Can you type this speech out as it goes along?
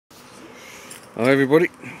Hi everybody.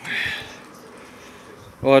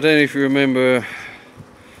 Well, I don't know if you remember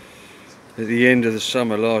at the end of the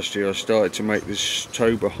summer last year I started to make this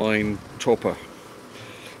tow behind topper.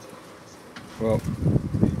 Well,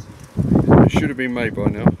 it should have been made by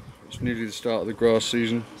now. It's nearly the start of the grass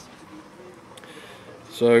season.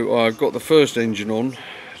 So I got the first engine on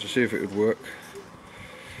to see if it would work,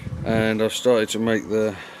 and I've started to make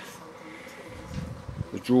the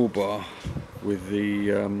drawbar with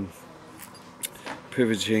the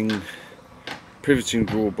pivoting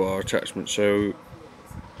drawbar attachment, so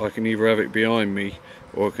I can either have it behind me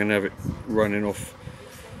or I can have it running off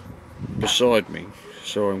beside me,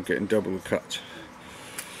 so I'm getting double the cut.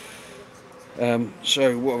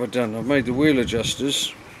 So what have I done? I've made the wheel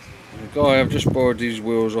adjusters. I've just borrowed these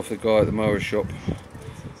wheels off the guy at the mower shop.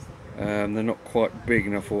 They're not quite big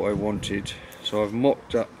enough what I wanted, so I've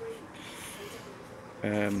mocked up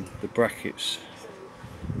the brackets.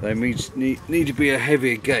 They need to be a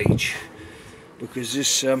heavier gauge, because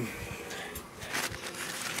this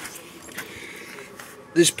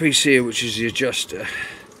piece here, which is the adjuster,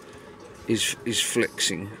 is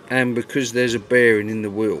flexing, and because there's a bearing in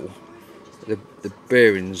the wheel, the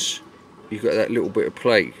bearings, you've got that little bit of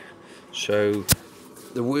plate, so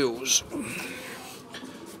the wheels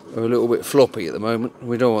are a little bit floppy at the moment.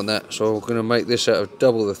 We don't want that, so we're going to make this out of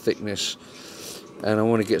double the thickness, and I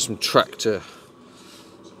want to get some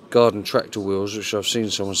garden tractor wheels, which I've seen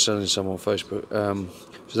someone selling some on Facebook.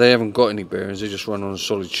 So they haven't got any bearings, they just run on a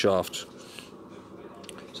solid shaft.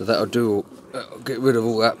 So that'll get rid of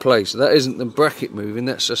all that play. So that isn't the bracket moving,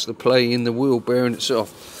 that's just the play in the wheel bearing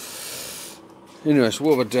itself. Anyway, so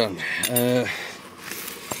what have I done? It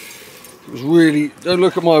was really, don't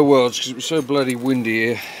look at my welds because it was so bloody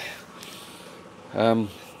windy here. You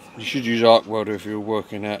should use arc welder if you're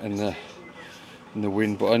working out in the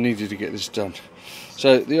wind, but I needed to get this done.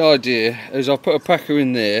 So the idea is I'll put a packer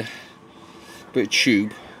in there, a bit of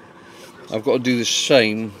tube. I've got to do the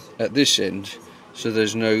same at this end, so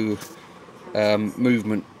there's no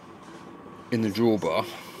movement in the drawbar.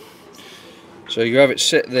 So you have it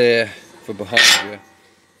set there for behind you,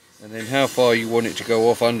 and then how far you want it to go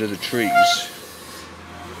off under the trees,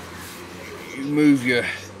 you move your,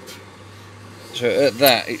 so at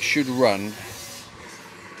that it should run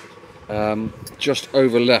just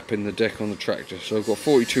overlapping the deck on the tractor. So I've got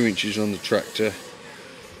 42 inches on the tractor,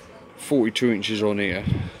 42 inches on here,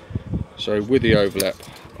 so with the overlap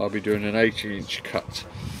I'll be doing an 18-inch cut.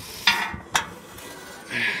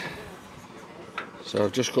 So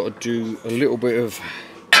I've just got to do a little bit of,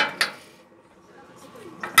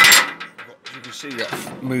 you can see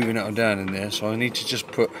that moving up and down in there, so I need to just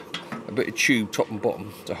put a bit of tube top and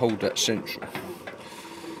bottom to hold that central,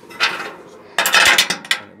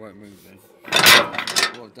 and it won't move then.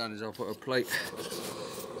 What I've done is I'll put a plate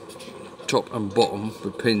top and bottom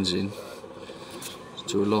with pins in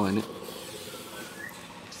to align it.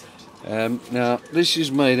 Now this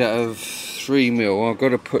is made out of 3mm. I've got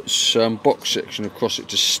to put some box section across it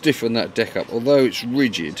to stiffen that deck up. Although it's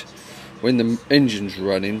rigid, when the engine's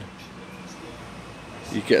running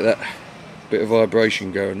you get that bit of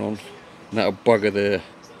vibration going on, and that'll bugger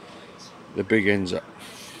the big ends up.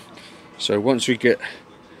 So once we get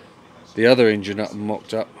the other engine up and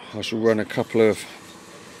mocked up, I shall run a couple of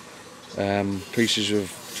pieces of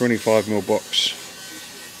 25mm box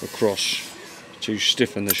across to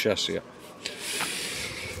stiffen the chassis up.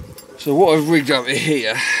 So what I've rigged up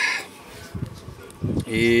here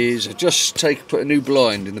is I just put a new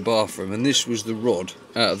blind in the bathroom, and this was the rod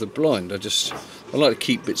out of the blind. I like to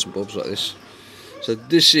keep bits and bobs like this. So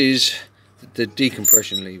this is the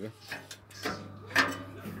decompression lever.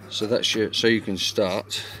 So that's so you can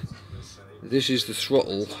start. This is the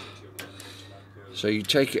throttle. So you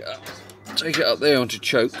take it up there onto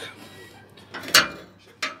choke,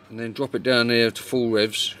 and then drop it down there to full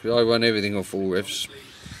revs. I run everything on full revs,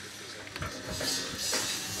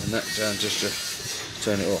 and that down just to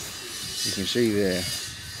turn it off. You can see there.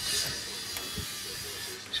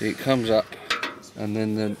 See, it comes up, and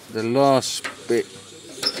then the last bit,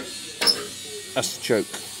 that's the choke.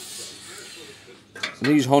 And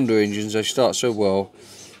these Honda engines, they start so well.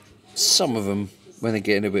 Some of them, when they're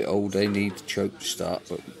getting a bit old, they need the choke to start,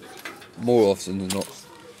 but more often than not,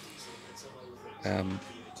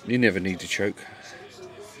 you never need to choke,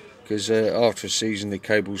 because after a season the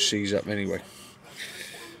cables seize up anyway.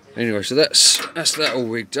 Anyway, so that's that all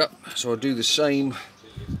rigged up. So I'll do the same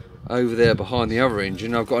over there behind the other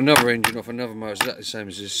engine. I've got another engine off another mower, exactly the same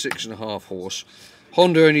as this, 6.5 horse.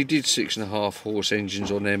 Honda only did 6.5 horse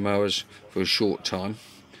engines on their mowers for a short time,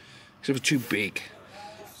 because they were too big.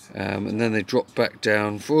 And then they dropped back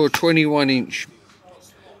down for a 21-inch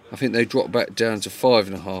I think they dropped back down to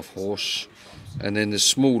 5.5 horse, and then the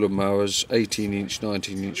smaller mowers, 18-inch,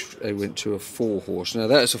 19-inch, they went to a 4 horse. Now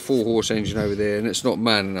that's a 4 horse engine over there, and it's not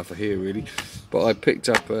man enough for here really, but I picked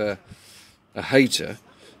up a Hayter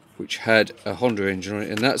which had a Honda engine on it,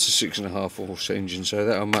 and that's a 6.5 horse engine, so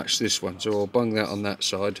that'll match this one. So I'll bung that on that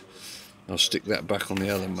side, I'll stick that back on the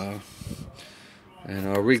other mower, and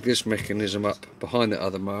I'll rig this mechanism up behind the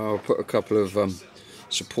other mower. I'll put a couple of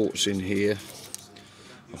supports in here.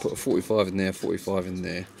 I'll put a 45 in there, 45 in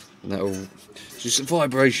there, and that'll just a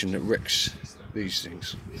vibration that wrecks these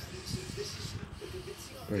things.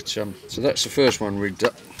 But so that's the first one rigged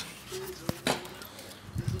up.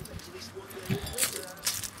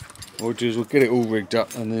 What we'll do is we'll get it all rigged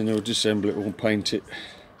up, and then we'll disassemble it all and paint it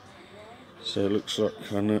so it looks like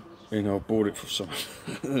I bought it for someone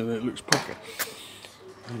and it looks proper.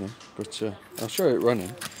 But I'll show it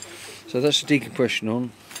running. So that's the decompression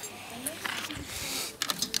on.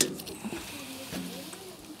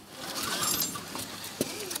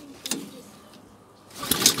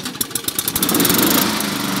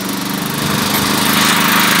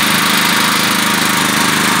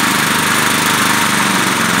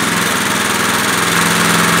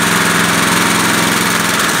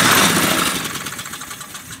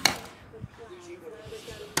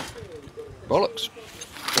 Bollocks.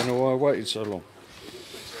 Don't know why I waited so long.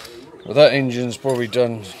 Well, that engine's probably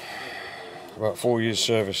done about 4 years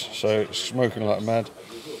service, so it's smoking like mad.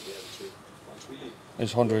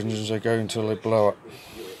 These Honda engines, they go until they blow up.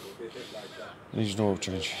 Needs an oil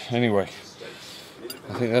change. Anyway,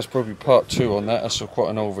 I think that's probably part 2 on that. That's quite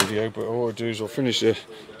an old video, but all I'll do is I'll finish the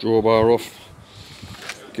drawbar off,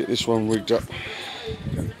 get this one rigged up,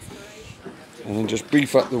 and then just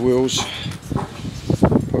beef up the wheels.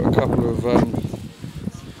 Put a couple of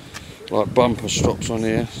like bumper stops on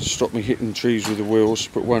here to stop me hitting trees with the wheels.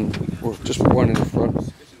 Put one, well, just put one in the front,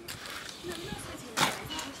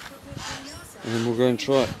 and then we'll go and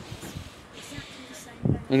try it.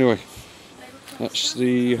 Anyway, that's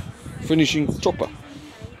the finishing chopper,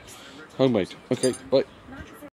 homemade. Okay, bye.